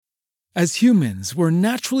As humans, we're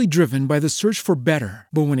naturally driven by the search for better.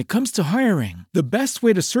 But when it comes to hiring, the best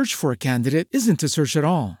way to search for a candidate isn't to search at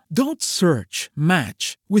all. Don't search,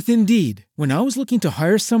 match with Indeed. When I was looking to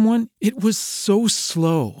hire someone, it was so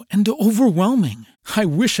slow and overwhelming. I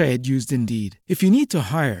wish I had used Indeed. If you need to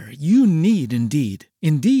hire, you need Indeed.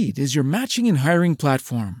 Indeed is your matching and hiring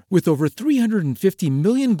platform with over 350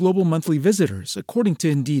 million global monthly visitors, according to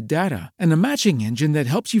Indeed data, and a matching engine that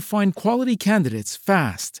helps you find quality candidates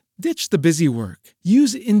fast. Ditch the busy work.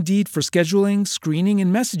 Use Indeed for scheduling, screening,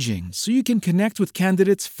 and messaging so you can connect with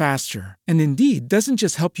candidates faster. And Indeed doesn't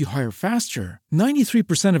just help you hire faster.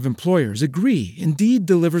 93% of employers agree Indeed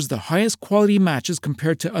delivers the highest quality matches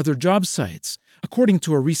compared to other job sites, according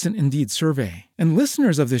to a recent Indeed survey. And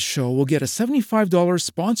listeners of this show will get a $75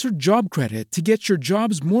 sponsored job credit to get your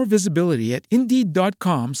jobs more visibility at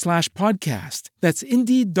Indeed.com/podcast. That's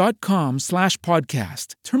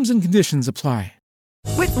Indeed.com/podcast. Terms and conditions apply.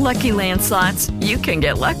 With Lucky Land Slots, you can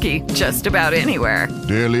get lucky just about anywhere.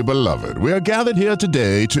 Dearly beloved, we are gathered here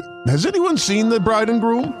today to... Has anyone seen the bride and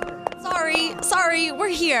groom? Sorry, we're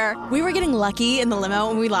here. We were getting lucky in the limo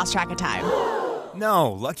and we lost track of time.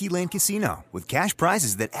 No, Lucky Land Casino, with cash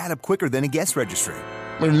prizes that add up quicker than a guest registry.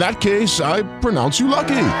 In that case, I pronounce you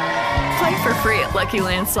lucky. Play for free at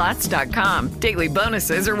LuckyLandSlots.com. Daily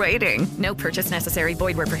bonuses are waiting. No purchase necessary.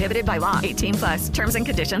 Void where prohibited by law. 18+. Terms and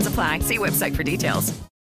conditions apply. See website for details.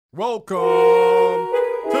 Welcome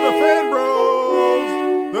to the Fan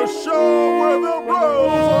Bros, the show where the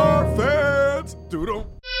bros are fans. Doodle.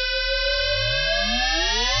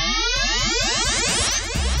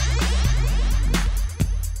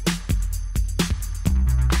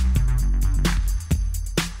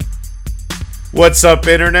 What's up,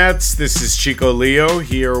 internets? This is Chico Leo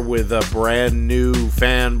here with a brand new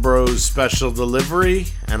Fan Bros special delivery,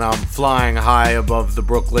 and I'm flying high above the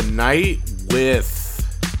Brooklyn night with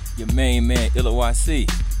your main man, Illa YC.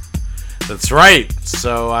 That's right.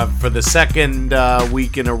 So for the second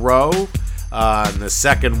week in a row, in the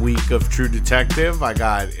second week of True Detective, I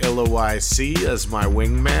got Illa YC as my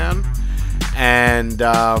wingman, and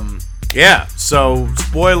yeah, so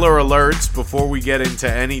spoiler alerts before we get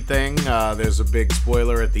into anything. There's a big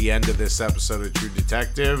spoiler at the end of this episode of True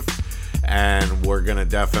Detective, and we're going to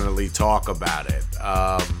definitely talk about it.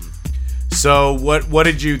 So what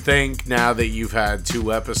did you think now that you've had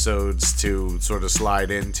two episodes to sort of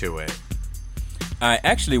slide into it? I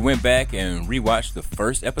actually went back and rewatched the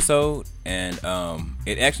first episode, and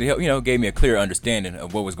it actually helped, gave me a clear understanding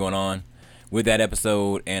of what was going on with that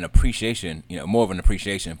episode and appreciation, more of an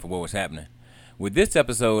appreciation for what was happening. With this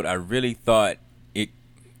episode, I really thought it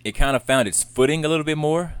kind of found its footing a little bit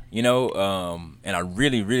more, and I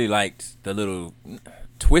really, really liked the little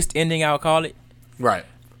twist ending, I'll call it. Right.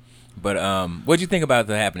 But what'd you think about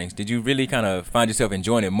the happenings? Did you really kind of find yourself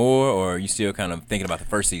enjoying it more, or are you still kind of thinking about the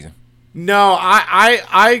first season? No,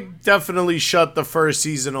 I definitely shut the first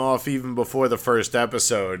season off even before the first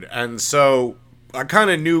episode, and so I kind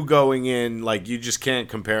of knew going in, like, you just can't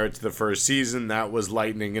compare it to the first season. That was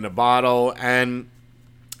lightning in a bottle. And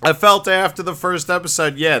I felt after the first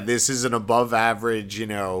episode, yeah, this is an above average,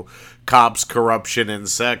 cops, corruption, and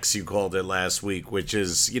sex, you called it last week, which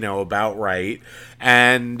is, about right.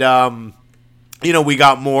 And, we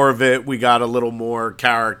got more of it. We got a little more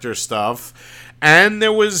character stuff. And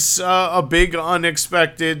there was a big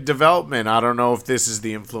unexpected development. I don't know if this is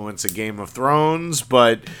the influence of Game of Thrones,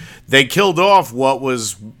 but they killed off what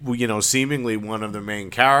was, seemingly one of the main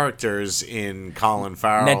characters in Colin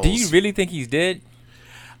Farrell's. Now, do you really think he's dead?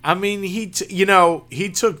 I mean, he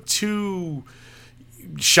took two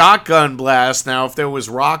shotgun blasts. Now, if there was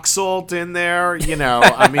rock salt in there,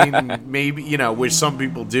 I mean, maybe, which some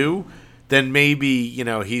people do, then maybe,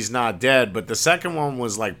 he's not dead. But the second one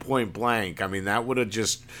was like point blank. I mean, that would have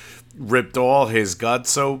just ripped all his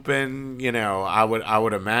guts open, I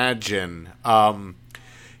would imagine.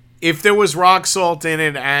 If there was rock salt in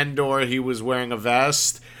it and or he was wearing a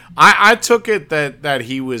vest, I took it that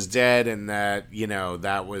he was dead and that,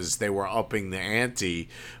 they were upping the ante.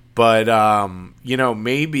 But,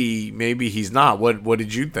 maybe he's not. What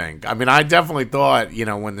did you think? I mean, I definitely thought,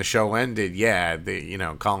 when the show ended,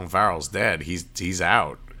 Colin Farrell's dead. He's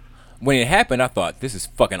out. When it happened, I thought, this is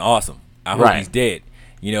fucking awesome. I hope he's dead.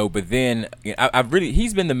 But then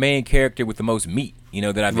he's been the main character with the most meat,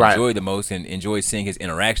 that I've enjoyed the most and enjoyed seeing his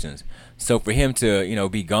interactions. So for him to,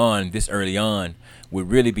 be gone this early on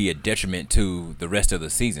would really be a detriment to the rest of the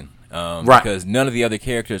season. Because none of the other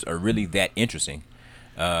characters are really that interesting.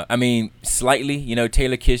 I mean, slightly,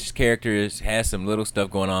 Taylor Kitsch's character has some little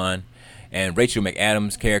stuff going on, and Rachel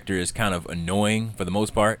McAdams' character is kind of annoying for the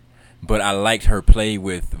most part. but I liked her play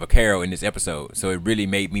with Vaquero in this episode. So it really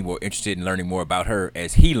made me more interested in learning more about her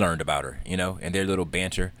as he learned about her, you know, and their little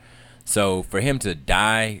banter. So for him to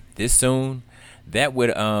die this soon, that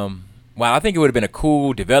would I think it would have been a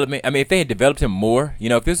cool development. I mean, if they had developed him more, you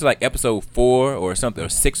know, if this was like episode 4 or something, or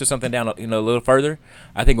 6 or something down, you know, a little further,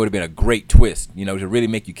 I think it would have been a great twist, you know, to really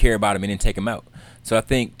make you care about him and then take him out. So I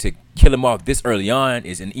think to kill him off this early on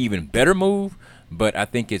is an even better move, but I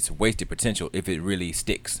think it's wasted potential if it really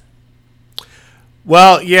sticks.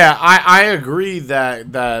 Well, yeah, I agree that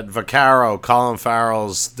Vaquero, Colin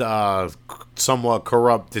Farrell's somewhat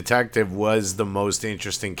corrupt detective, was the most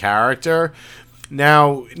interesting character.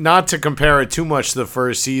 Now, not to compare it too much to the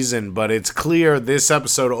first season, but it's clear this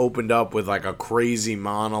episode opened up with like a crazy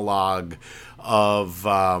monologue of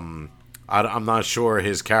I'm not sure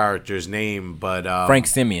his character's name, but Frank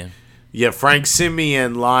Simeon. Yeah, Frank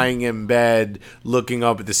Simeon lying in bed, looking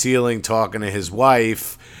up at the ceiling, talking to his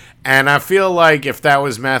wife. And I feel like if that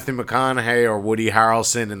was Matthew McConaughey or Woody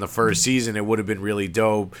Harrelson in the first season, it would have been really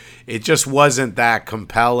dope. It just wasn't that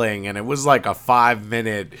compelling, and it was like a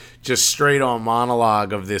 5-minute, just straight-on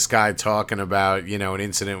monologue of this guy talking about, you know, an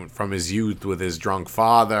incident from his youth with his drunk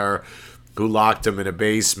father who locked him in a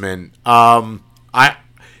basement. I'm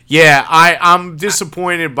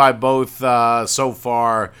disappointed by both so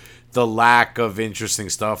far. The lack of interesting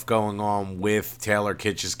stuff going on with Taylor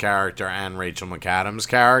Kitsch's character and Rachel McAdams'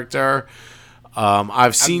 character.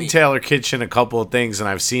 I've seen Taylor Kitsch in a couple of things, and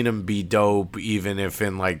I've seen him be dope, even if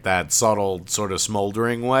in like that subtle sort of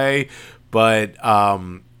smoldering way. But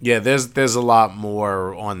there's a lot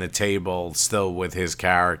more on the table still with his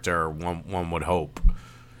character. One would hope.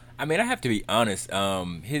 I mean, I have to be honest.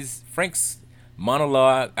 Frank's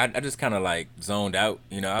monologue, I just kind of like zoned out.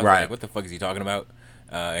 You know, I was like, what the fuck is he talking about?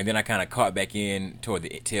 And then I kind of caught back in toward the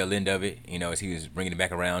tail end of it, you know, as he was bringing it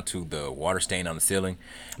back around to the water stain on the ceiling.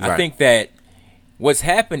 I think that what's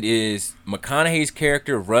happened is McConaughey's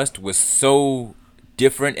character, Rust, was so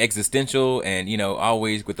different, existential, and, you know,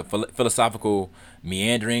 always with the philosophical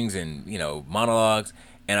meanderings and, you know, monologues.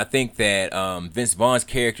 And I think that Vince Vaughn's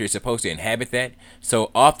character is supposed to inhabit that.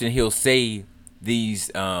 So often he'll say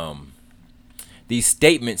these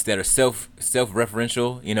statements that are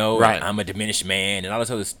self-referential, you know, I'm a diminished man and all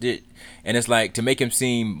this other shit. And it's like to make him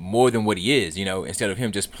seem more than what he is, you know, instead of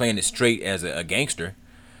him just playing it straight as a gangster,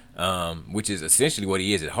 which is essentially what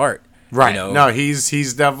he is at heart. Right. You know? No,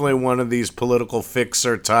 he's definitely one of these political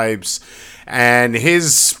fixer types, and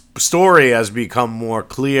his story has become more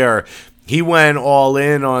clear. He went all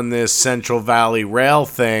in on this Central Valley Rail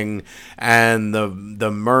thing, and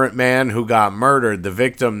the man who got murdered, the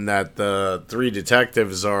victim that the 3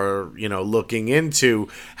 detectives are, you know, looking into,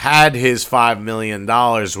 had his $5 million,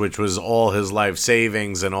 which was all his life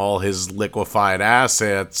savings and all his liquefied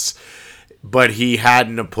assets, but he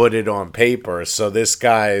hadn't put it on paper. So this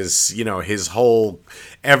guy's, you know, his whole,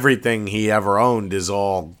 everything he ever owned is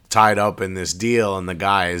all tied up in this deal, and the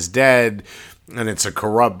guy is dead. And it's a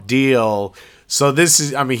corrupt deal. So this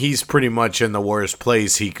is, I mean, he's pretty much in the worst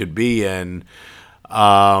place he could be in.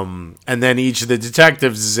 And then each of the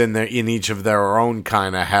detectives is in each of their own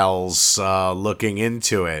kind of hells, looking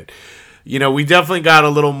into it. You know, we definitely got a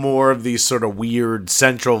little more of these sort of weird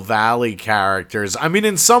Central Valley characters. I mean,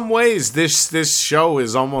 in some ways, this show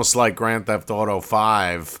is almost like Grand Theft Auto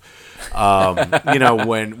 5. You know,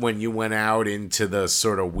 when you went out into the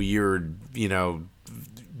sort of weird, you know,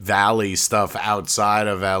 valley stuff outside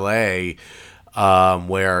of LA,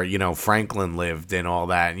 where, you know, Franklin lived and all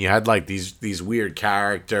that, and you had like these weird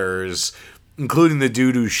characters, including the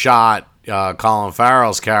dude who shot Colin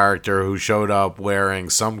Farrell's character, who showed up wearing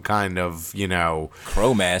some kind of, you know,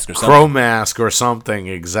 crow mask or something.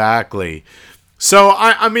 Exactly. So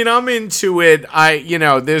I mean, I'm into it. You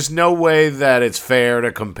know, there's no way that it's fair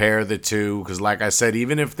to compare the two, because like I said,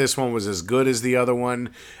 even if this one was as good as the other one,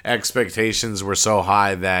 expectations were so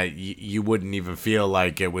high that you wouldn't even feel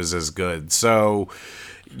like it was as good. So,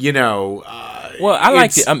 you know, well, I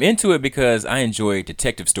liked it. I'm into it because I enjoy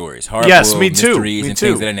detective stories, yes, me too, mysteries, and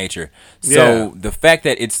things of that nature. So the fact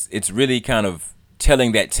that it's really kind of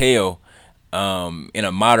telling that tale in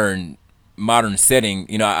a modern setting,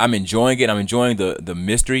 you know, I'm enjoying it. I'm enjoying the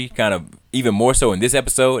mystery kind of even more so in this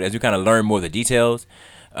episode as we kind of learn more of the details.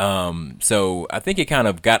 So I think it kind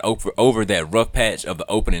of got over that rough patch of the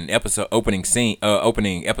opening episode,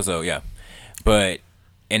 yeah. But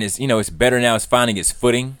and it's, you know, it's better now. It's finding its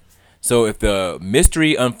footing. So if the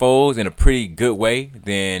mystery unfolds in a pretty good way,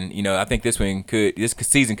 then, you know, I think this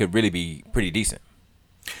season could really be pretty decent.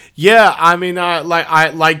 Yeah, I mean, I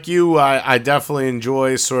definitely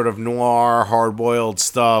enjoy sort of noir, hard-boiled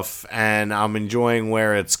stuff, and I'm enjoying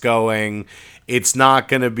where it's going. It's not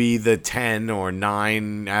going to be the 10 or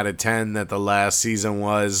 9 out of 10 that the last season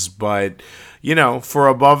was, but, you know, for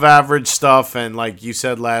above average stuff, and like you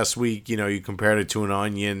said last week, you know, you compared it to an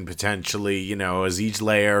onion potentially, you know, as each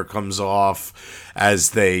layer comes off,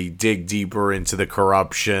 as they dig deeper into the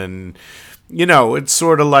corruption. You know, it's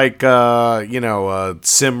sort of like, you know, a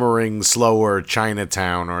simmering, slower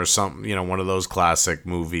Chinatown or something, you know, one of those classic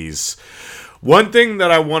movies. One thing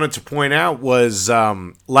that I wanted to point out was,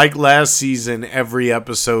 like last season, every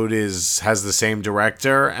episode has the same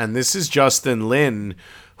director, and this is Justin Lin,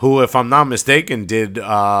 who, if I'm not mistaken, did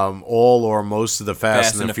all or most of the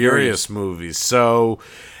Fast and the Furious movies. So,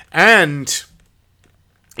 and,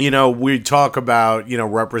 you know, we talk about, you know,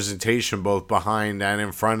 representation both behind and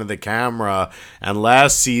in front of the camera, and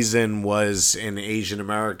last season was an Asian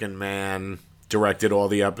American man directed all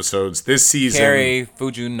the episodes. This season, Cary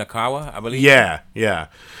Fujinakawa, I believe. Yeah.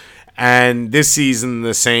 And this season,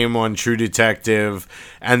 the same on True Detective.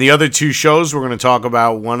 And the other two shows we're going to talk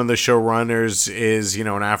about, one of the showrunners is, you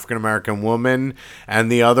know, an African American woman, and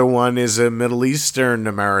the other one is a Middle Eastern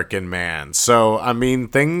American man. So, I mean,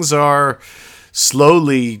 things are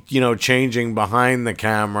slowly, you know, changing behind the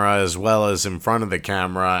camera as well as in front of the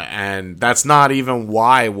camera, and that's not even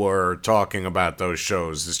why we're talking about those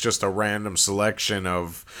shows. It's just a random selection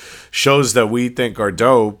of shows that we think are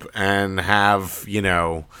dope and have, you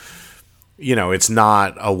know, it's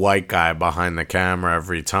not a white guy behind the camera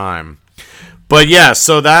every time. But yeah,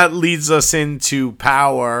 so that leads us into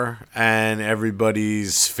Power and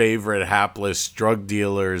everybody's favorite hapless drug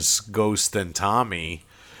dealers, Ghost and Tommy.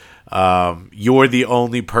 You're the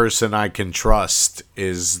Only Person I Can Trust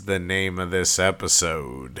is the name of this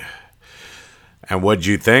episode. And what'd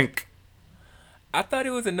you think? I thought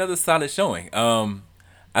it was another solid showing.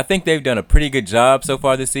 I think they've done a pretty good job so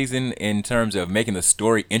far this season in terms of making the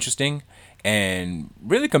story interesting and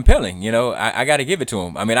really compelling. You know, I got to give it to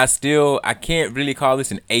them. I mean, I can't really call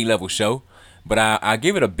this an A-level show, but I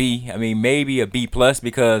give it a B. I mean, maybe a B+,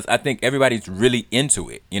 because I think everybody's really into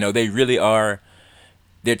it. You know, they really are.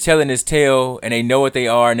 They're telling this tale, and they know what they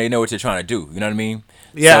are, and they know what they're trying to do. You know what I mean?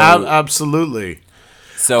 Yeah, so, absolutely.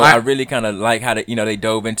 So I really kind of like how they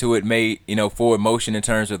dove into it, made, you know, forward motion in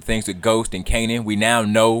terms of things with Ghost and Kanan. We now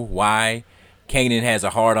know why Kanan has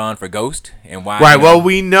a hard-on for Ghost and why. Right. Well,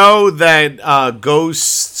 we know that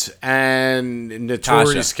Ghost and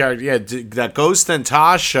Notorious character, that Ghost and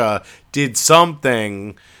Tasha did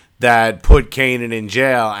something that put Kanan in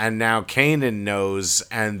jail, and now Kanan knows,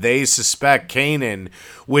 and they suspect Kanan,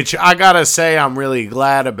 which I gotta say I'm really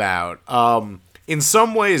glad about. In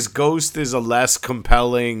some ways, Ghost is a less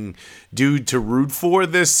compelling dude to root for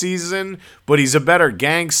this season, but he's a better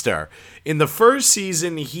gangster. In the first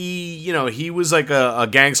season, he was like a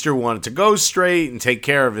gangster who wanted to go straight and take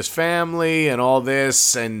care of his family and all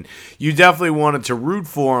this, and you definitely wanted to root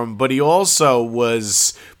for him, but he also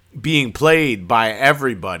was being played by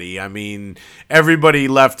everybody. I mean, everybody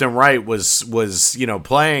left and right was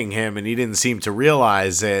playing him, and he didn't seem to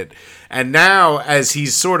realize it. And now, as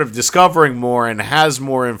he's sort of discovering more and has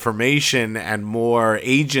more information and more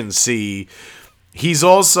agency, he's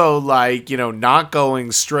also not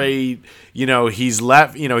going straight. He's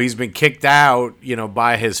left. He's been kicked out.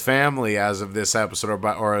 By his family as of this episode,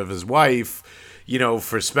 or of his wife.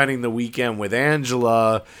 For spending the weekend with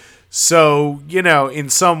Angela. So, in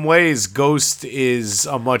some ways, Ghost is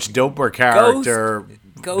a much doper character,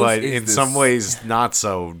 but in some ways, not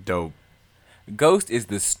so dope. Ghost is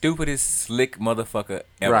the stupidest, slick motherfucker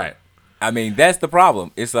ever. Right. I mean, that's the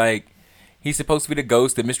problem. It's like, he's supposed to be the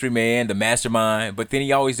ghost, the mystery man, the mastermind, but then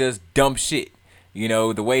he always does dumb shit.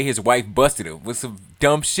 The way his wife busted him was some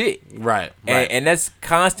dumb shit. Right. And that's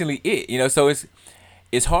constantly it. So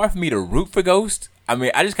it's hard for me to root for Ghost. I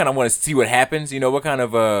mean, I just kind of want to see what happens, what kind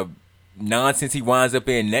of nonsense he winds up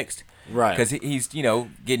in next. Right. Because he's,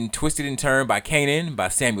 getting twisted and turned by Kanan, by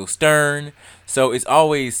Samuel Stern. So it's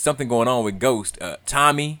always something going on with Ghost.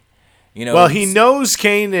 Tommy, Well, he knows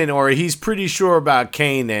Kanan, or he's pretty sure about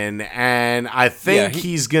Kanan, and I think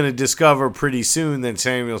he's going to discover pretty soon that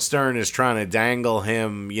Samuel Stern is trying to dangle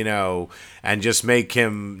him, and just make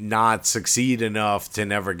him not succeed enough to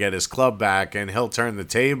never get his club back, and he'll turn the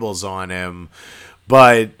tables on him.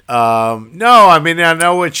 But, no, I mean, I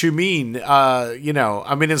know what you mean.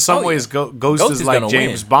 In some ways, Ghost is like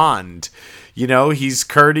James Bond. He's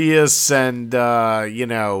courteous and,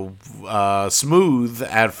 smooth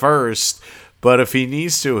at first. But if he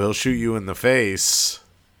needs to, he'll shoot you in the face.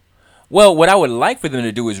 Well, what I would like for them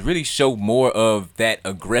to do is really show more of that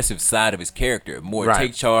aggressive side of his character. More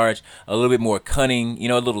take charge, a little bit more cunning,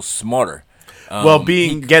 a little smarter.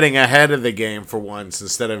 Getting ahead of the game for once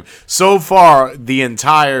instead of so far the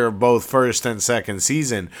entire both first and second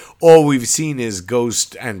season, all we've seen is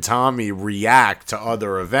Ghost and Tommy react to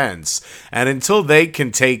other events, and until they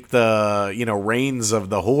can take the reins of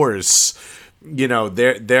the horse,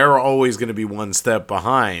 they're always going to be one step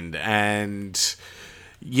behind. And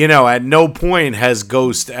at no point has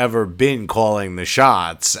Ghost ever been calling the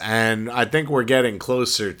shots. And I think we're getting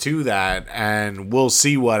closer to that. And we'll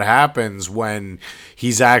see what happens when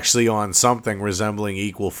he's actually on something resembling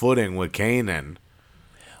equal footing with Kanan.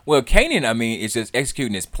 Well, Kanan, I mean, is just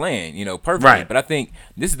executing his plan, perfectly. Right. But I think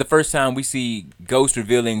this is the first time we see Ghost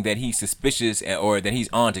revealing that he's suspicious or that he's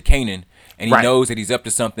on to Kanan. And he knows that he's up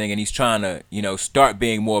to something and he's trying to, start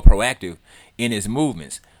being more proactive in his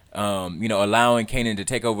movements. Allowing Kanan to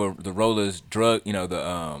take over the Rollers' drug,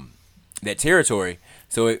 that territory.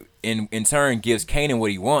 So it, in turn, gives Kanan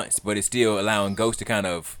what he wants, but it's still allowing Ghost to kind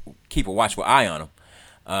of keep a watchful eye on him.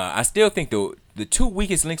 I still think the two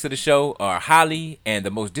weakest links of the show are Holly, and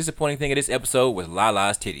the most disappointing thing of this episode was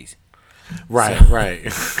Lala's titties. Right.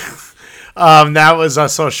 That was, I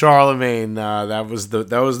saw Charlemagne. That was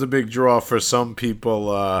the big draw for some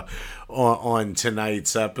people. On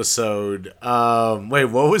tonight's episode. Wait,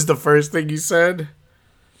 what was the first thing you said?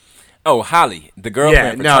 Oh, Holly, the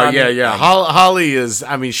girlfriend. Holly is,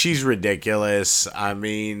 she's ridiculous.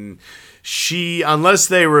 Unless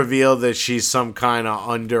they reveal that she's some kind of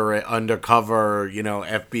undercover,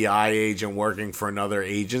 FBI agent working for another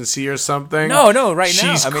agency or something. No, right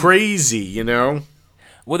now. She's crazy,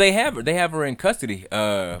 Well, they have her in custody.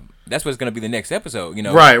 That's what's going to be the next episode,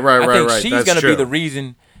 Right. I think she's going to be the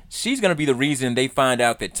reason. She's going to be the reason they find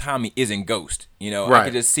out that Tommy isn't Ghost. I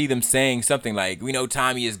could just see them saying something like, we know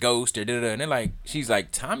Tommy is Ghost, or da-da-da. And they're like, she's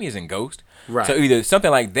like, Tommy isn't Ghost. Right. So either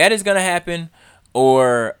something like that is going to happen,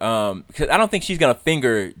 or, because I don't think she's going to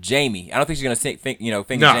finger Jamie. I don't think she's going to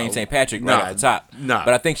finger James St. Patrick right off the top. No.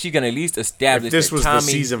 But I think she's going to at least establish if this that was Tommy, the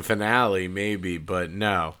season finale, maybe, but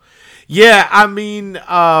no. Yeah,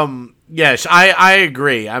 yes, I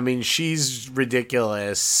agree. She's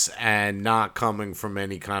ridiculous and not coming from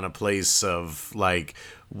any kind of place of,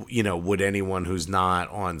 would anyone who's not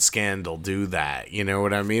on Scandal do that? You know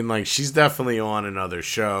what I mean? She's definitely on another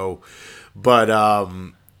show. But,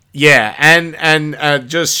 and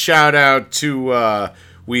just shout out to,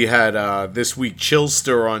 we had this week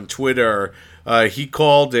Chillster on Twitter. He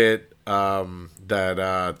called it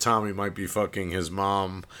that Tommy might be fucking his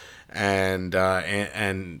mom. And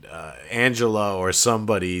Angela or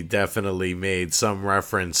somebody definitely made some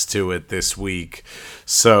reference to it this week.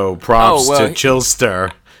 So props to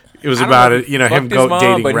Chillster. It was about it, him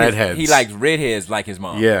dating redheads. He likes redheads like his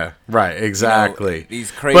mom. Yeah, right, exactly.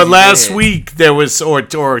 These crazy. But last week there was, or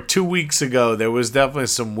 2 weeks ago, there was definitely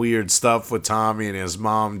some weird stuff with Tommy and his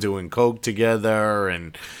mom doing coke together,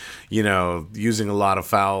 and using a lot of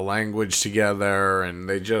foul language together, and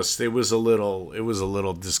it was a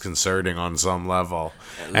little disconcerting on some level.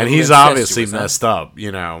 And he's obviously messed up,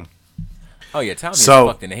 Oh yeah, Tommy's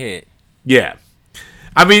fucked in the head. Yeah.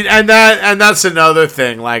 And that's another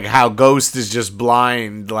thing, how Ghost is just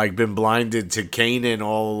blind, been blinded to Kanan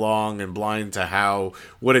all along, and blind to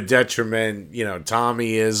what a detriment,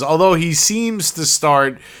 Tommy is. Although he seems to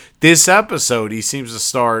start this episode,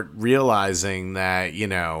 realizing that,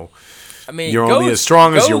 you're only as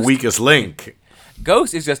strong as your weakest link.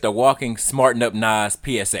 Ghost is just a walking smarten up Nas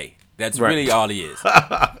PSA. That's really all he is.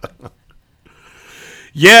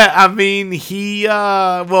 Yeah, he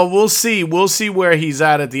we'll see where he's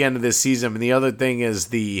at the end of this season. And the other thing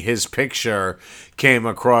is his picture came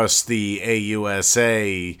across the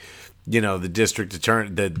AUSA, the district attorney,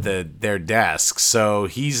 their desk. So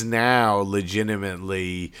he's now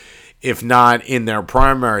legitimately, if not in their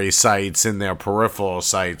primary sites, in their peripheral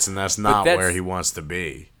sites, and that's not where he wants to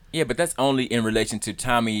be. Yeah, but that's only in relation to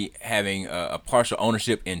Tommy having a partial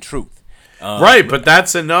ownership in Truth. Right, but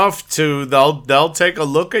that's enough they'll take a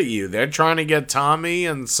look at you. They're trying to get Tommy,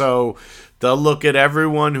 and so they'll look at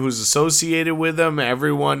everyone who's associated with him,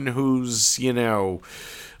 everyone who's, done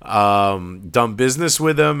business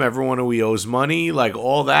with him, everyone who he owes money,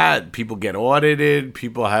 all that. People get audited,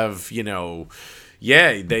 people have, they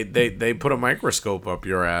put a microscope up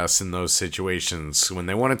your ass in those situations. When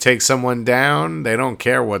they want to take someone down, they don't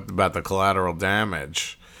care about the collateral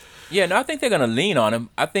damage. Yeah, no, I think they're going to lean on him.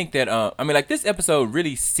 I think that, this episode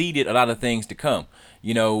really seeded a lot of things to come.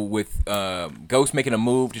 With Ghost making a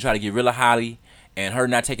move to try to get rid of Holly and her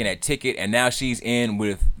not taking that ticket, and now she's in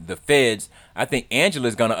with the feds. I think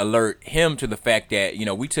Angela's going to alert him to the fact that,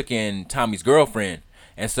 we took in Tommy's girlfriend,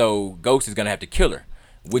 and so Ghost is going to have to kill her.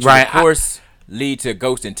 Which, of course, lead to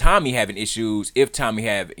Ghost and Tommy having issues if Tommy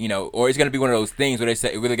have, or it's going to be one of those things where they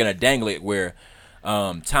say we're going to dangle it where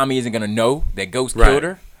Tommy isn't going to know that Ghost killed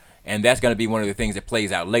her, and that's going to be one of the things that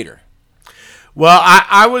plays out later. Well,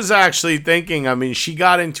 I was actually thinking, I mean, she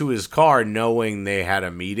got into his car knowing they had a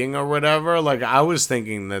meeting or whatever. Like, I was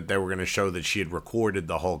thinking that they were going to show that she had recorded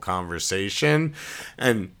the whole conversation,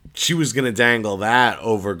 and she was going to dangle that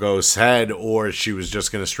over Ghost's head, or she was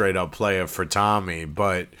just going to straight up play it for Tommy.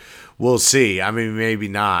 But we'll see. I mean, maybe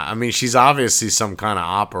not. I mean, she's obviously some kind of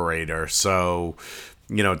operator, so,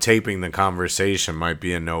 taping the conversation might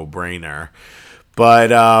be a no-brainer.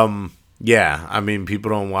 But, yeah, I mean,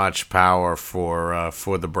 people don't watch Power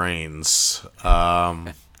for the brains.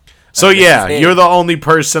 So yeah, you're the only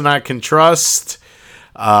person I can trust.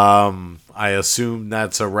 I assume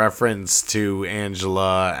that's a reference to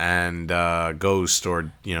Angela and Ghost,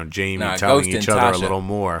 or Jamie telling each other a little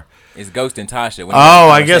more. It's Ghost and Tasha.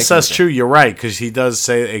 I guess that's true. You're right, because he does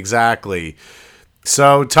say exactly.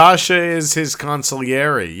 So Tasha is his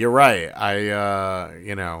consigliere. You're right.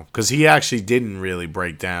 Because he actually didn't really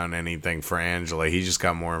break down anything for Angela. He just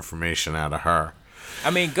got more information out of her.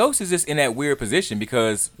 I mean, Ghost is just in that weird position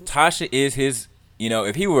because Tasha is his,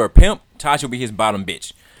 if he were a pimp, Tasha would be his bottom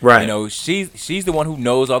bitch. Right. She's the one who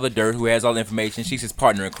knows all the dirt, who has all the information. She's his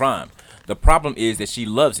partner in crime. The problem is that she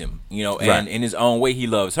loves him, and in his own way, he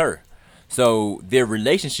loves her. So their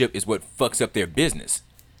relationship is what fucks up their business.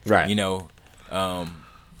 Right.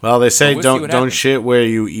 Well, they say don't shit where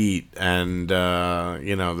you eat, and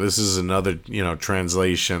this is another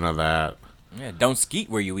translation of that. Yeah, don't skeet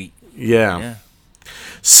where you eat. Yeah.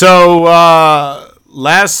 So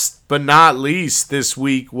last but not least, this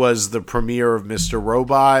week was the premiere of Mr.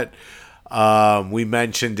 Robot. We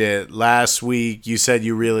mentioned it last week. You said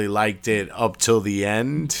you really liked it up till the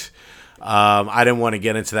end. I didn't want to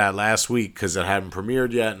get into that last week because it hadn't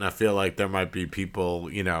premiered yet, and I feel like there might be people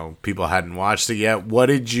hadn't watched it yet.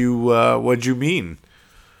 What'd you mean?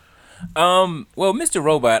 Well, Mr.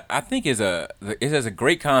 Robot, I think it has a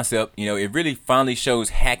great concept. It really finally shows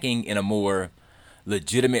hacking in a more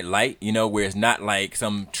legitimate light. Where it's not like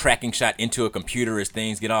some tracking shot into a computer as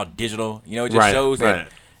things get all digital. It just shows that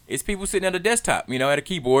it's people sitting at a desktop, at a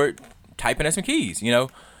keyboard, typing at some keys.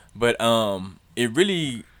 But it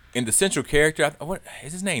really. In the central character, what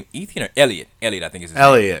is his name? Ethan or Elliot? Elliot, I think is his name.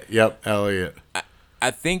 Elliot, yep, Elliot.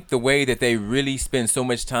 I think the way that they really spend so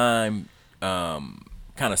much time kind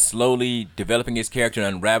of slowly developing his character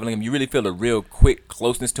and unraveling him, you really feel a real quick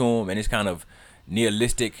closeness to him and his kind of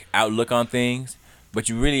nihilistic outlook on things. But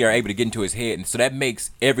you really are able to get into his head. And so that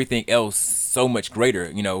makes everything else so much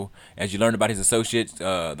greater, as you learn about his associates,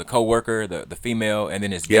 the co-worker, the female, and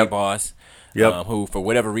then his gay boss. Yep. Who, for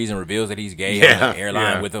whatever reason, reveals that he's gay on the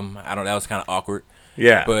airline with him. I don't know. That was kind of awkward.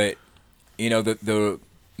 Yeah. But, the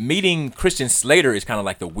meeting Christian Slater is kind of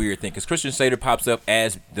like the weird thing. Because Christian Slater pops up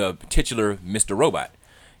as the titular Mr. Robot.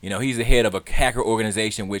 He's the head of a hacker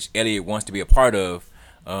organization, which Elliot wants to be a part of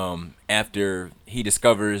after he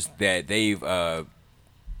discovers that they've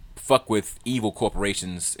fucked with evil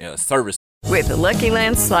corporations' service. With the Lucky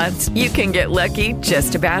Land Slots, you can get lucky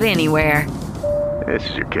just about anywhere. This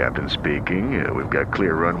is your captain speaking. We've got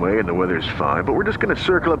clear runway and the weather's fine, but we're just going to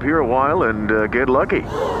circle up here a while and get lucky.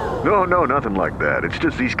 No, nothing like that. It's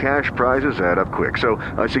just these cash prizes add up quick. So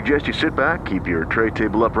I suggest you sit back, keep your tray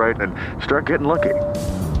table upright, and start getting lucky.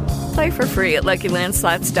 Play for free at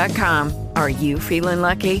LuckyLandSlots.com. Are you feeling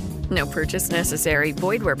lucky? No purchase necessary.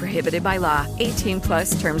 Void where prohibited by law.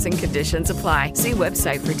 18+ terms and conditions apply. See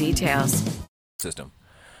website for details. System.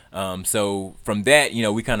 So from that,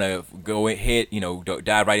 we kind of go ahead,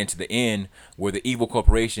 dive right into the end where the evil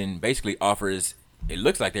corporation basically it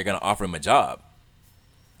looks like they're going to offer him a job.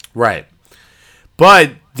 Right.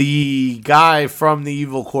 But the guy from the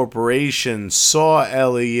evil corporation saw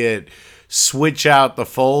Elliot switch out the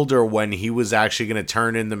folder when he was actually going to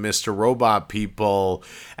turn in the Mr. Robot people,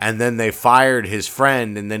 and then they fired his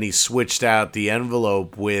friend, and then he switched out the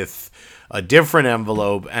envelope with a different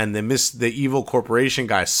envelope, and the evil corporation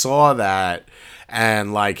guy saw that,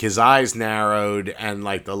 and like his eyes narrowed, and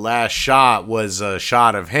like the last shot was a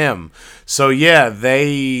shot of him. So yeah,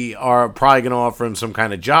 they are probably going to offer him some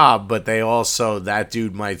kind of job, but they also, that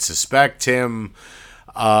dude might suspect him.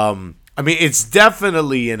 I mean, it's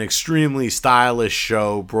definitely an extremely stylish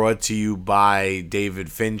show, brought to you by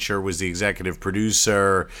David Fincher, was the executive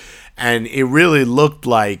producer. And it really looked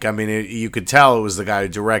like, you could tell it was the guy who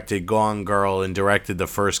directed Gone Girl and directed the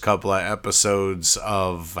first couple of episodes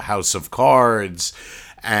of House of Cards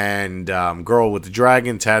and Girl with the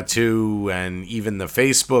Dragon Tattoo and even the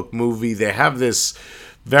Facebook movie. They have this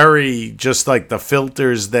very just like the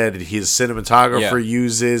filters that his cinematographer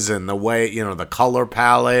uses and the way, the color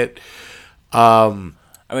palette.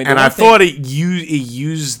 I thought it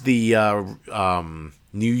used the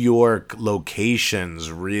New York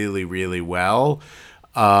locations really, really well.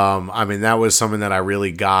 That was something that I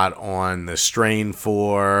really got on the strain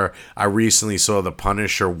for. I recently saw The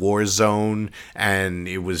Punisher Warzone, and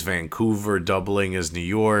it was Vancouver doubling as New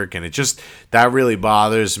York, and that really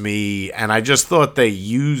bothers me. And I just thought they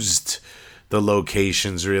used the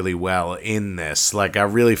locations really well in this. Like, I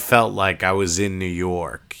really felt like I was in New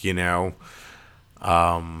York,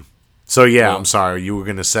 I'm sorry, you were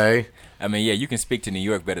going to say? You can speak to New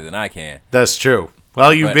York better than I can. That's true.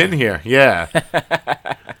 Well, you've been here, yeah.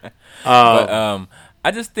 But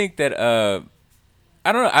I just think that I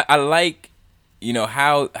don't know. I like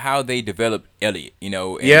how they developed Elliot.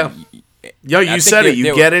 And you said it.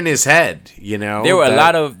 You get in his head.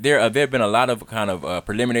 There have been a lot of kind of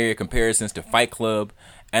preliminary comparisons to Fight Club,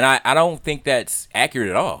 and I don't think that's accurate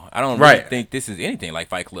at all. I don't really think this is anything like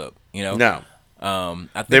Fight Club. No. I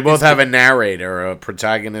think they both have a narrator, a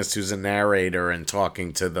protagonist who's a narrator and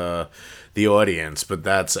talking to the audience,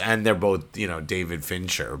 and they're both, David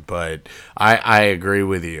Fincher, but I agree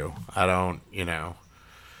with you. I don't,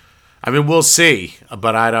 we'll see,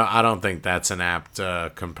 but I don't think that's an apt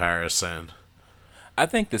comparison. I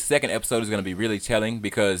think the second episode is going to be really telling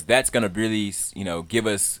because that's going to really, give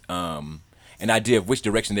us an idea of which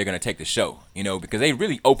direction they're going to take the show, because they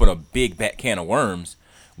really open a big can of worms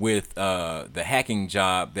with the hacking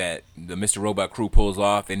job that the Mr. Robot crew pulls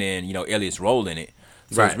off, and then Elliot's role in it.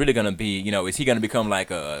 So it's really gonna be, is he gonna become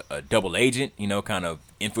like a double agent, kind of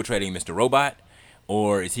infiltrating Mr. Robot,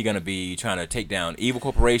 or is he gonna be trying to take down Evil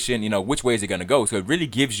Corporation? Which way is it gonna go? So it really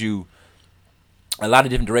gives you a lot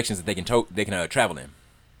of different directions that they can travel in.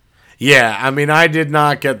 Yeah, I did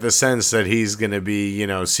not get the sense that he's gonna be,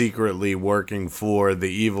 secretly working for the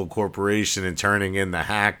Evil Corporation and turning in the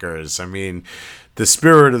hackers. The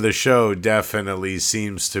spirit of the show definitely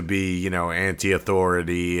seems to be,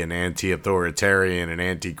 anti-authority and anti-authoritarian and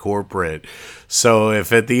anti-corporate. So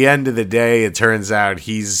if at the end of the day it turns out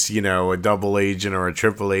he's, a double agent or a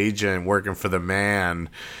triple agent working for the man,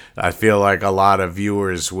 I feel like a lot of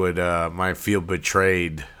viewers might feel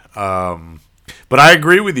betrayed. But I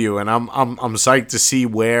agree with you, and I'm psyched to see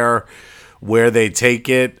where they take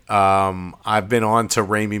it. I've been on to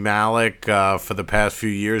Rami Malek for the past few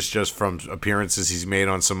years just from appearances he's made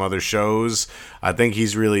on some other shows. I think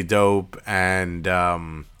he's really dope, and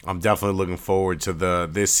I'm definitely looking forward to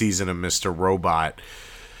this season of Mr. Robot.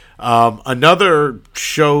 Another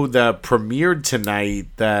show that premiered tonight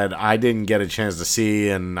that I didn't get a chance to see,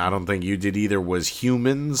 and I don't think you did either, was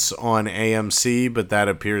Humans on AMC, but that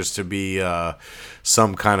appears to be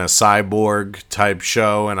some kind of cyborg type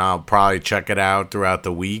show, and I'll probably check it out throughout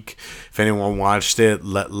the week. If anyone watched it,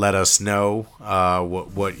 let us know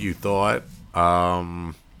what you thought.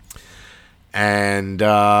 And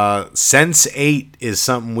Sense8 is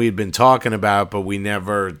something we've been talking about, but we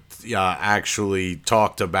never actually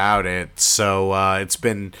talked about it. So it's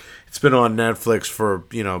been on Netflix for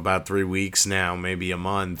about 3 weeks now, maybe a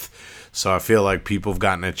month. So I feel like people have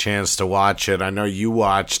gotten a chance to watch it. I know you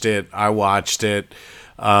watched it. I watched it.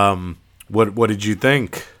 What did you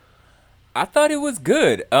think? I thought it was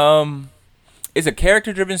good. It's a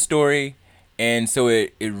character-driven story, and so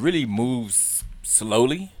it really moves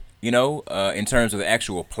slowly, in terms of the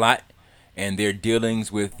actual plot and their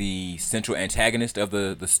dealings with the central antagonist of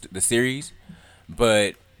the series.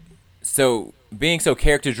 But so being so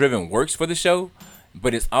character-driven works for the show,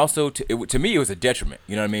 but it's also, to me, it was a detriment,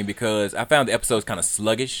 because I found the episodes kind of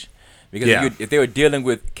sluggish. Because if they were dealing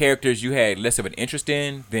with characters you had less of an interest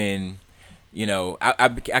in, then, I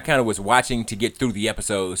kind of was watching to get through the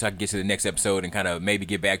episode so I could get to the next episode and kind of maybe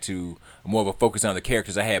get back to more of a focus on the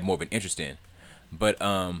characters I had more of an interest in. But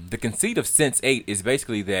the conceit of Sense8 is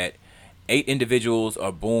basically that 8 individuals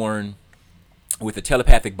are born with a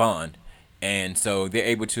telepathic bond, and so they're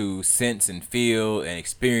able to sense and feel and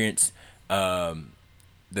experience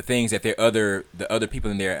the things that the other people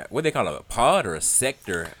in there, what do they call it, a pod or a sect,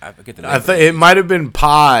 or I forget the name. I think it might have been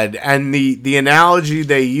pod, and the analogy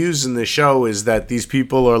they use in the show is that these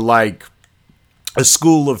people are like a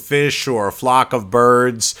school of fish or a flock of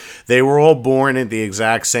birds. They were all born at the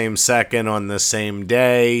exact same second on the same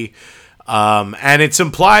day. And it's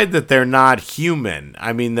implied that they're not human.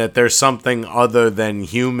 That there's something other than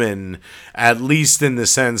human, at least in the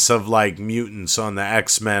sense of like mutants on the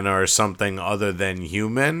X-Men or something other than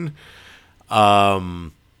human.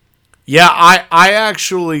 I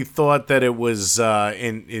actually thought that it was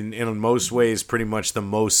in most ways pretty much the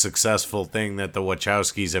most successful thing that the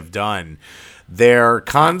Wachowskis have done. their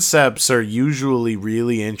concepts are usually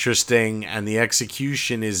really interesting, and the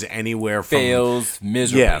execution is anywhere from fails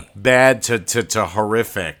miserably, bad to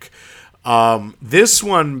horrific. This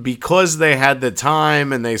one, because they had the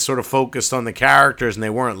time and they sort of focused on the characters and they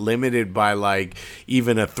weren't limited by like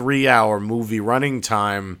even a 3-hour movie running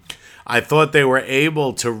time, I thought they were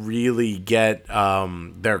able to really get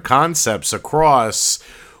their concepts across,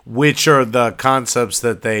 which are the concepts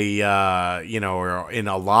that they, are in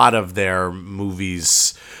a lot of their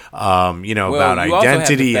movies, about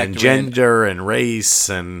identity and gender and race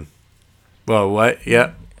and, what?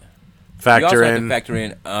 Yeah. You also have to factor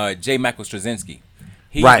in J. Michael Straczynski.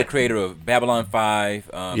 He's the creator of Babylon 5.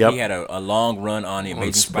 He had a long run on The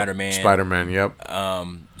Amazing Spider-Man. Spider-Man, yep.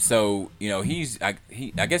 So,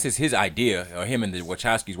 I guess it's his idea, or him and the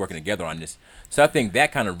Wachowskis working together on this. So I think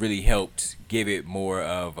that kind of really helped give it more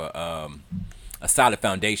of a solid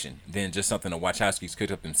foundation than just something the Wachowskis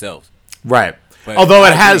cooked up themselves. Right. But although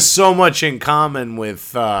it has so much in common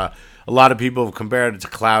with a lot of people have compared it to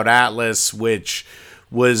Cloud Atlas, which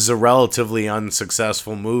was a relatively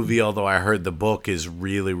unsuccessful movie, although I heard the book is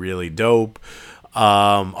really, really dope.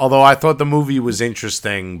 Although I thought the movie was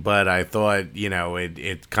interesting, but I thought,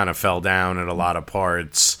 it kind of fell down in a lot of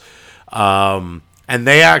parts. And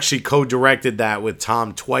they actually co-directed that with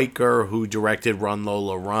Tom Tykwer, who directed Run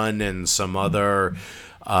Lola Run and some other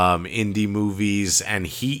indie movies. And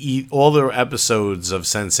all the episodes of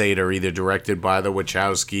Sense8 are either directed by the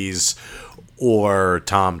Wachowskis or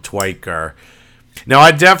Tom Tykwer. Now,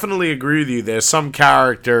 I definitely agree with you. There's some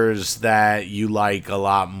characters that you like a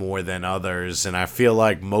lot more than others, and I feel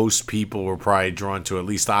like most people were probably drawn to, at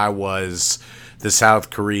least I was, the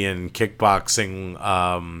South Korean kickboxing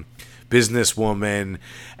businesswoman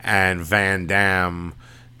and Van Damme,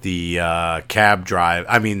 the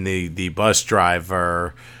the bus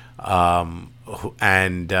driver,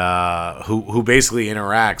 who basically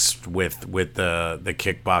interacts with the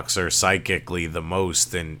kickboxer psychically the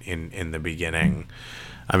most in the beginning.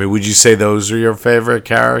 I mean, would you say those are your favorite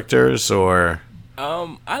characters, or? I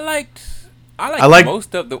liked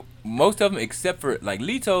most of them except for like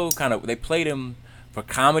Leto. Kind of, they played him for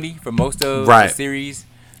comedy for most of the series.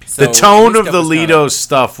 So the tone of the Leto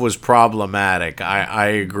stuff was problematic. I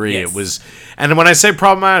agree. Yes. It was, and when I say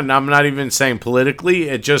problematic, I'm not even saying politically.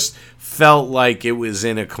 It just felt like it was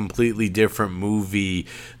in a completely different movie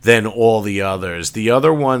than all the others. The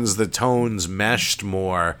other ones, the tones meshed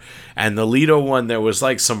more, and the Leto one, there was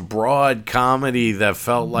like some broad comedy that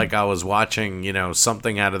felt like I was watching,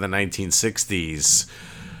 something out of the 1960s.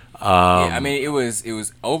 It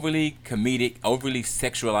was overly comedic, overly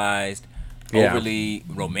sexualized. Overly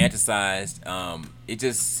romanticized. It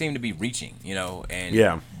just seemed to be reaching,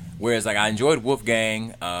 and whereas like I enjoyed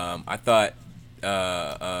Wolfgang, I thought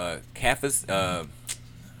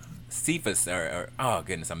Cephas or oh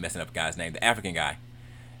goodness, I'm messing up the guy's name, the African guy.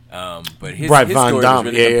 But his Van story Damme.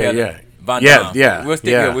 was really compelling. Van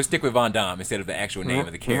Damme. We'll stick with Van Damme instead of the actual name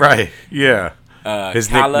of the character. Right. Yeah. His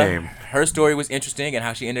Kala, nickname. Her story was interesting and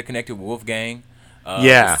how she interconnected with Wolfgang.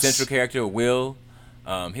 The central character Will.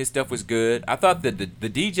 His stuff was good. I thought that the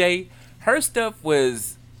DJ, her stuff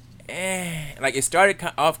was, like it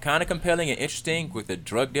started off kind of compelling and interesting with the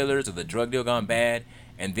drug dealers or the drug deal gone bad,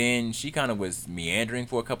 and then she kind of was meandering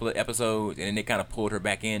for a couple of episodes, and then they kind of pulled her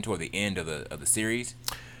back in toward the end of the series.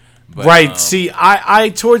 But, right. See,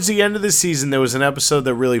 I towards the end of the season, there was an episode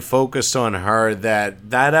that really focused on her. That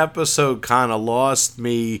episode kind of lost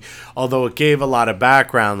me, although it gave a lot of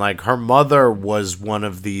background. Like her mother was one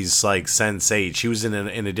of these like Sense8. She was in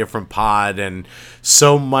a different pod, and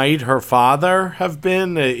so might her father have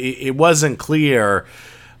been. It wasn't clear,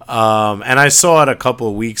 and I saw it a couple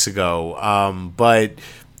of weeks ago. But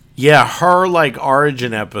yeah, her like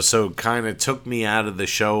origin episode kind of took me out of the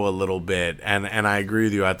show a little bit, and I agree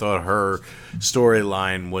with you. I thought her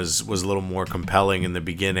storyline was a little more compelling in the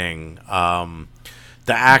beginning. The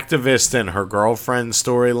activist and her girlfriend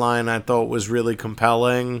storyline I thought was really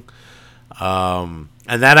compelling, and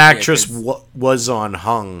that actress was on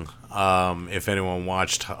Hung. If anyone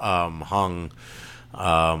watched Hung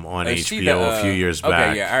on HBO a few years back.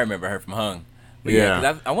 Okay, yeah, I remember her from Hung. But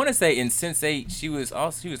yeah, I want to say in Sense8 she was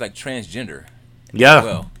like transgender. Yeah. As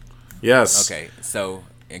well. Yes. Okay, so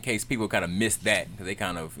in case people kind of missed that, because they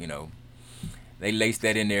kind of they laced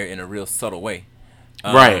that in there in a real subtle way.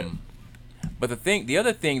 Right. But the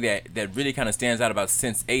other thing that really kind of stands out about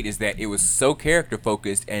Sense8 is that it was so character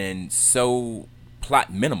focused and so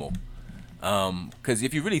plot minimal. Because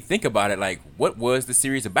if you really think about it, like what was the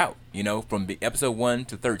series about? From episode 1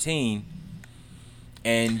 to 13.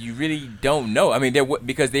 And you really don't know. I mean,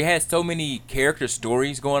 because they had so many character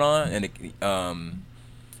stories going on, and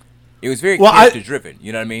It was very character-driven,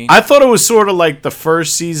 you know what I mean? I thought it was sort of like the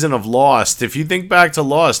first season of Lost. If you think back to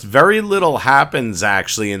Lost, very little happens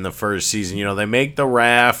actually in the first season. You know, they make the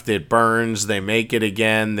raft, it burns, they make it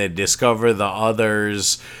again, they discover the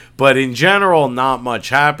others. But in general, not much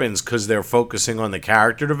happens because they're focusing on the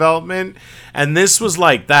character development. And this was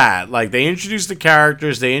like that. Like, they introduced the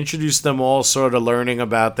characters, they introduced them all sort of learning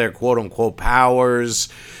about their quote-unquote powers.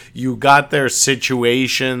 You got their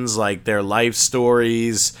situations, like their life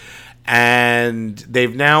stories. And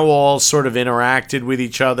they've now all sort of interacted with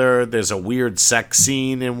each other. There's a weird sex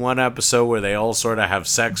scene in one episode where they all sort of have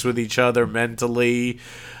sex with each other mentally.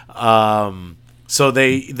 So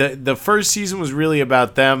the first season was really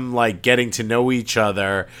about them like getting to know each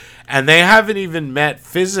other, and they haven't even met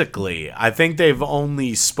physically. I think they've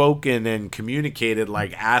only spoken and communicated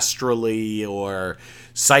like astrally or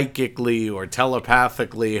psychically or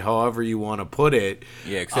telepathically, however you want to put it.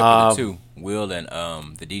 Yeah, except for the two, Will and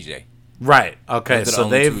the DJ. Right. Okay. So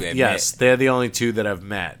they're the only two that have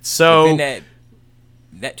met. So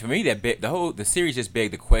that to me, the series just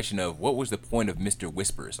begged the question of what was the point of Mr.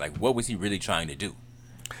 Whispers? Like, what was he really trying to do?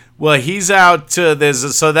 Well, he's out to there's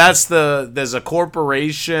a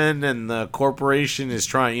corporation, and the corporation is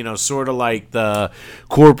trying, you know, sort of like the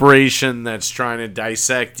corporation that's trying to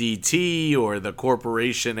dissect E.T. or the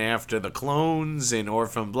corporation after the clones in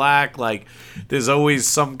Orphan Black. Like, there's always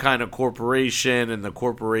some kind of corporation, and the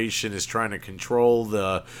corporation is trying to control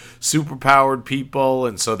the superpowered people,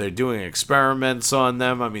 and so they're doing experiments on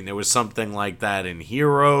them. I mean, there was something like that in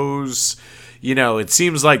Heroes. You know, it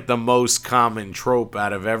seems like the most common trope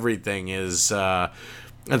out of everything is, and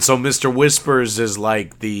so Mr. Whispers is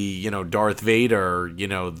like the, you know, Darth Vader, you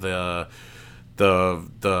know, the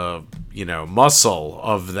you know, muscle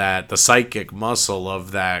of that, the psychic muscle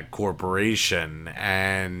of that corporation.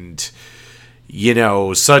 And, you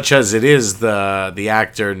know, such as it is, the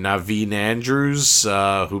actor Naveen Andrews,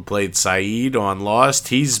 who played Saeed on Lost,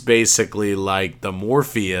 he's basically like the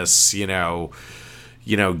Morpheus, you know,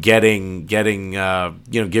 getting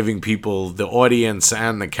giving people, the audience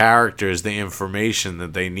and the characters, the information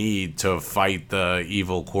that they need to fight the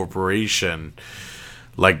evil corporation,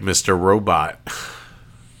 like Mr. Robot.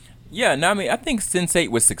 Yeah, no, I mean, I think Sense8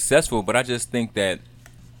 was successful, but I just think that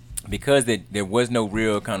because there was no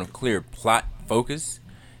real kind of clear plot focus,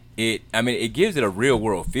 it gives it a real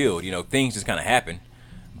world feel. You know, things just kind of happen,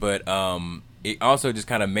 but it also just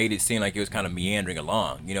kind of made it seem like it was kind of meandering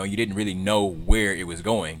along. You know, you didn't really know where it was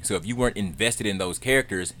going. So if you weren't invested in those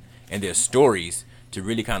characters and their stories to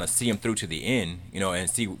really kind of see them through to the end, you know, and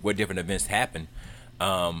see what different events happen,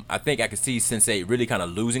 I think I could see Sense8 really kind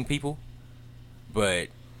of losing people. But,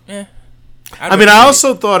 I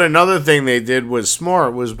also thought another thing they did was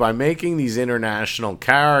smart, was by making these international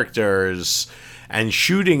characters and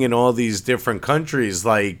shooting in all these different countries,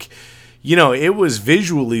 like, you know, it was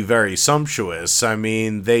visually very sumptuous. I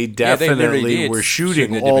mean, they definitely were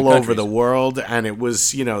shooting all over the world, and it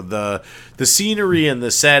was, you know, the scenery and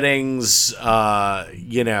the settings,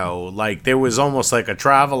 you know, like there was almost like a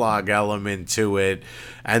travelogue element to it,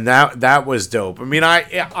 and that was dope. I mean,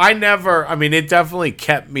 it definitely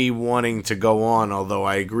kept me wanting to go on, although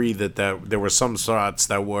I agree that there were some shots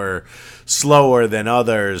that were slower than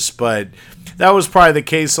others, but that was probably the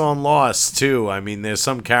case on Lost too. I mean, there's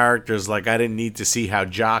some characters, like I didn't need to see how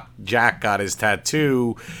Jack got his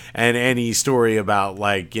tattoo, and any story about,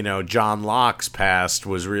 like, you know, John Locke's past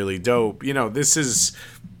was really dope. You know, this is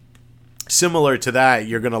similar to that.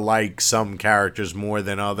 You're gonna like some characters more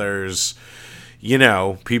than others. You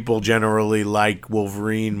know, people generally like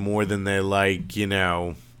Wolverine more than they like, you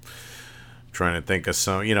know, trying to think of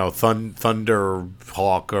some, you know,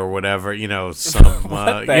 Thunderhawk or whatever, you know, some,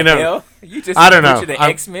 you know, hell? You just I don't know. The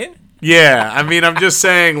X-Men? Yeah, I mean, I'm just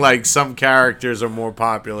saying, like, some characters are more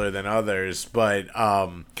popular than others, but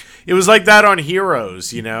it was like that on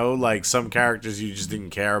Heroes, you know, like some characters you just didn't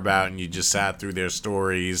care about and you just sat through their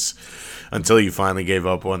stories until you finally gave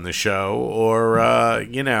up on the show, or,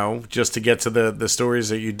 you know, just to get to the stories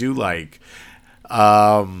that you do like.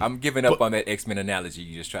 I'm giving up on that X-Men analogy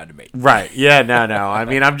you just tried to make. Right. Yeah, no. I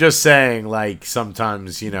mean, I'm just saying, like,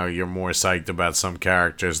 sometimes, you know, you're more psyched about some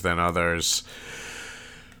characters than others.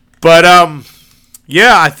 But,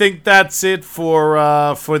 yeah, I think that's it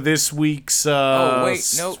for this week's... oh,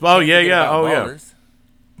 wait, no. Oh, yeah.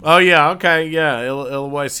 Oh, yeah, okay, yeah.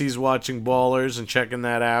 LYC's watching Ballers and checking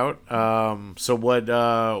that out. So what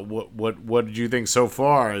did you think so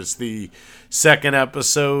far? Is the second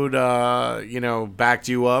episode, you know, backed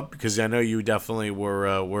you up? Because I know you definitely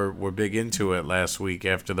were big into it last week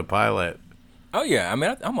after the pilot. Oh, yeah. I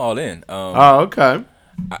mean, I'm all in. Oh, okay.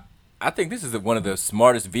 I think this is one of the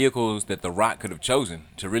smartest vehicles that The Rock could have chosen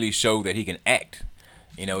to really show that he can act.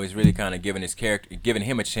 You know, he's really kind of giving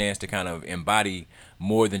him a chance to kind of embody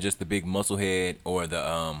more than just the big muscle head or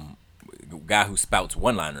the guy who spouts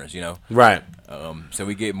one-liners, you know? Right. So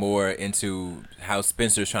we get more into how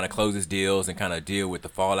Spencer's trying to close his deals and kind of deal with the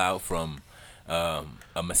fallout from a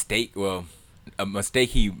mistake. Well, a mistake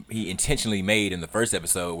he intentionally made in the first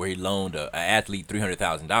episode where he loaned an athlete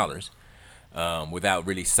 $300,000 without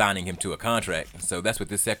really signing him to a contract. So that's what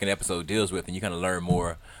this second episode deals with, and you kind of learn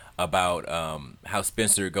more about how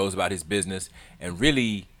Spencer goes about his business and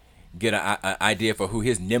really get an idea for who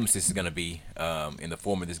his nemesis is going to be in the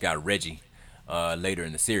form of this guy Reggie later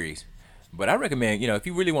in the series. But I recommend, if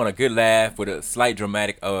you really want a good laugh with a slight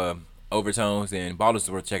dramatic overtones, then Ballers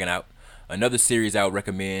is worth checking out. Another series I would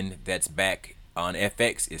recommend that's back on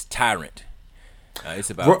FX is Tyrant. It's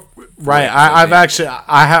about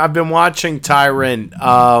I've been watching Tyrant.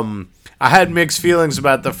 I had mixed feelings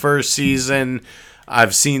about the first season.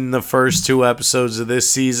 I've seen the first 2 episodes of this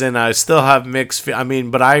season. I still have mixed.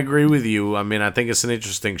 But I agree with you. I think it's an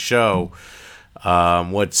interesting show.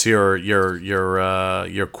 What's your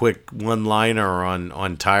quick one-liner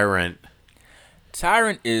on Tyrant?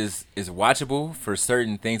 Tyrant is watchable for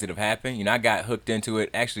certain things that have happened. I got hooked into it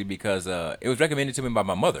actually because it was recommended to me by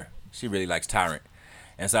my mother. She really likes Tyrant,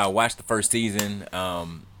 and so I watched the first season.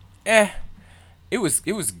 It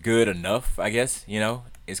was good enough, I guess.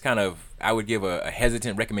 It's kind of, I would give a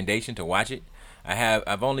hesitant recommendation to watch it.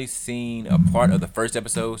 I've only seen a part of the first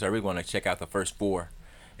episode, so I really want to check out the first 4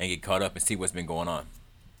 and get caught up and see what's been going on.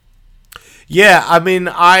 Yeah,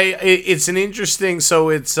 it's an interesting. So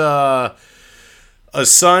it's a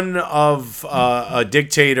son of a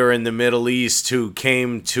dictator in the Middle East who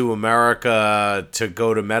came to America to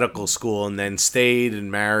go to medical school and then stayed and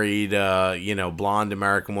married, blonde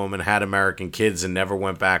American woman, had American kids and never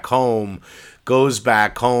went back home. Goes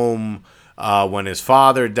back home when his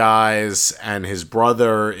father dies and his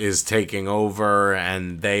brother is taking over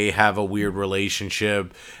and they have a weird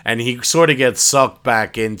relationship and he sort of gets sucked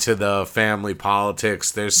back into the family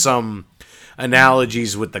politics. There's some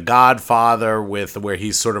analogies with The Godfather, where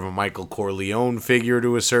he's sort of a Michael Corleone figure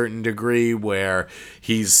to a certain degree, where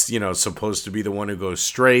he's supposed to be the one who goes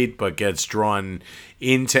straight but gets drawn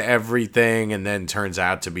into everything and then turns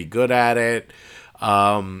out to be good at it.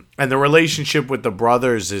 And the relationship with the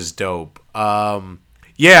brothers is dope.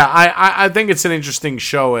 I think it's an interesting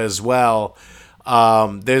show as well.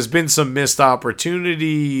 There's been some missed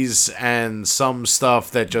opportunities and some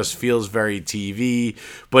stuff that just feels very TV,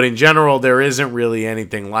 but in general, there isn't really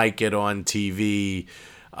anything like it on TV.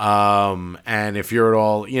 And if you're at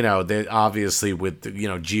all, obviously with,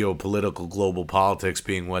 geopolitical global politics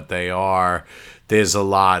being what they are, there's a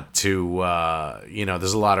lot to,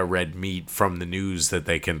 there's a lot of red meat from the news that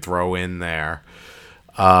they can throw in there.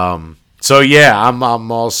 I'm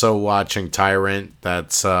also watching Tyrant.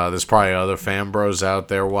 That's there's probably other fan bros out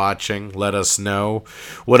there watching. Let us know.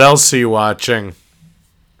 What else are you watching?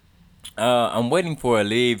 I'm waiting for a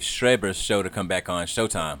Liev Schreiber's show to come back on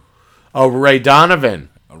Showtime. Oh, Ray Donovan.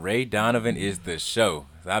 Ray Donovan is the show.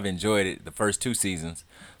 I've enjoyed it the first 2 seasons,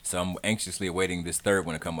 so I'm anxiously awaiting this third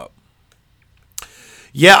one to come up.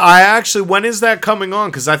 Yeah, when is that coming on?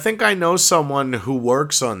 Because I think I know someone who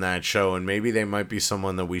works on that show, and maybe they might be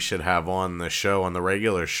someone that we should have on the show, on the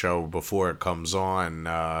regular show, before it comes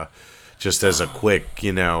on, just as a quick,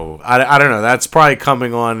 I don't know. That's probably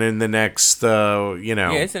coming on in the next, it's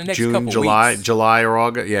in the next June, July, July or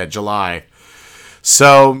August. Yeah, July.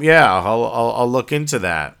 So, yeah, I'll look into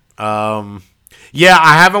that. I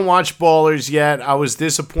haven't watched Ballers yet. I was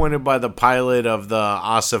disappointed by the pilot of the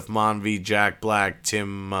Asif Manvi, Jack Black,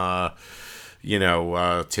 Tim,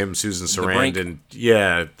 Susan Sarandon.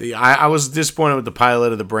 Yeah, I was disappointed with the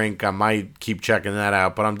pilot of The Brink. I might keep checking that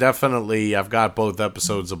out, but I've got both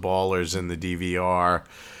episodes of Ballers in the DVR,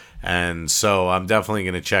 and so I'm definitely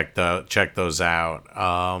going to check those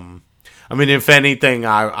out. If anything,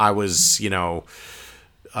 I was,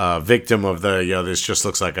 victim of the this just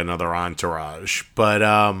looks like another Entourage, but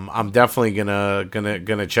I'm definitely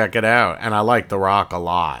gonna check it out, and I like The Rock a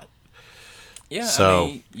lot. Yeah,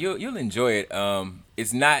 so you'll enjoy it.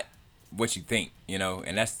 It's not what you think,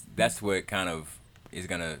 and that's what kind of is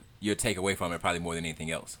you'll take away from it probably more than anything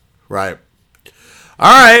else. Right.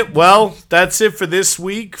 All right. Well, that's it for this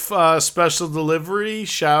week. Special delivery.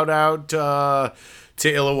 Shout out to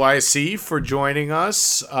Illa YC for joining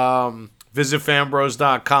us. Visit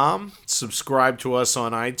fanbros.com, subscribe to us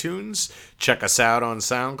on iTunes, check us out on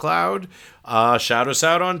SoundCloud, shout us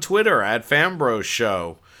out on Twitter at Fanbros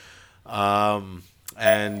Show.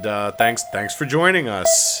 Thanks for joining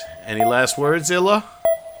us. Any last words, Illa?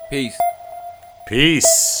 Peace.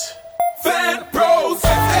 Peace. Fan Bros,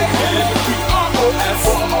 F-A-N-B-R-O-S,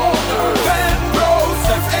 for all nerds. Fan Bros,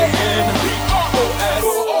 F-A-N-B-R-O-S,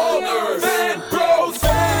 for all nerds. Fan Bros,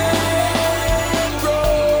 Fan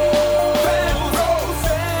Bros, Fan Bros,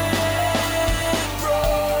 Fan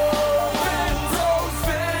Bros,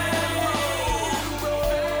 Fan Bros.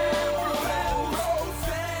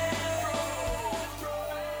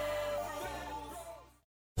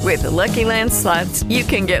 With the Lucky Land Slots, you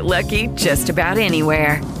can get lucky just about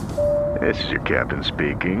anywhere. This is your captain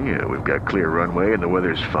speaking. We've got clear runway and the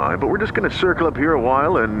weather's fine, but we're just going to circle up here a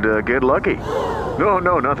while and get lucky.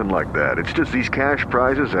 No, nothing like that. It's just these cash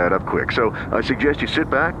prizes add up quick. So I suggest you sit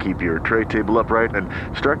back, keep your tray table upright, and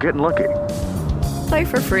start getting lucky. Play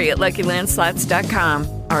for free at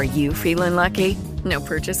LuckyLandSlots.com. Are you feeling lucky? No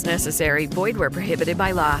purchase necessary. Void where prohibited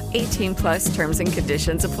by law. 18+ terms and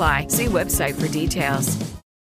conditions apply. See website for details.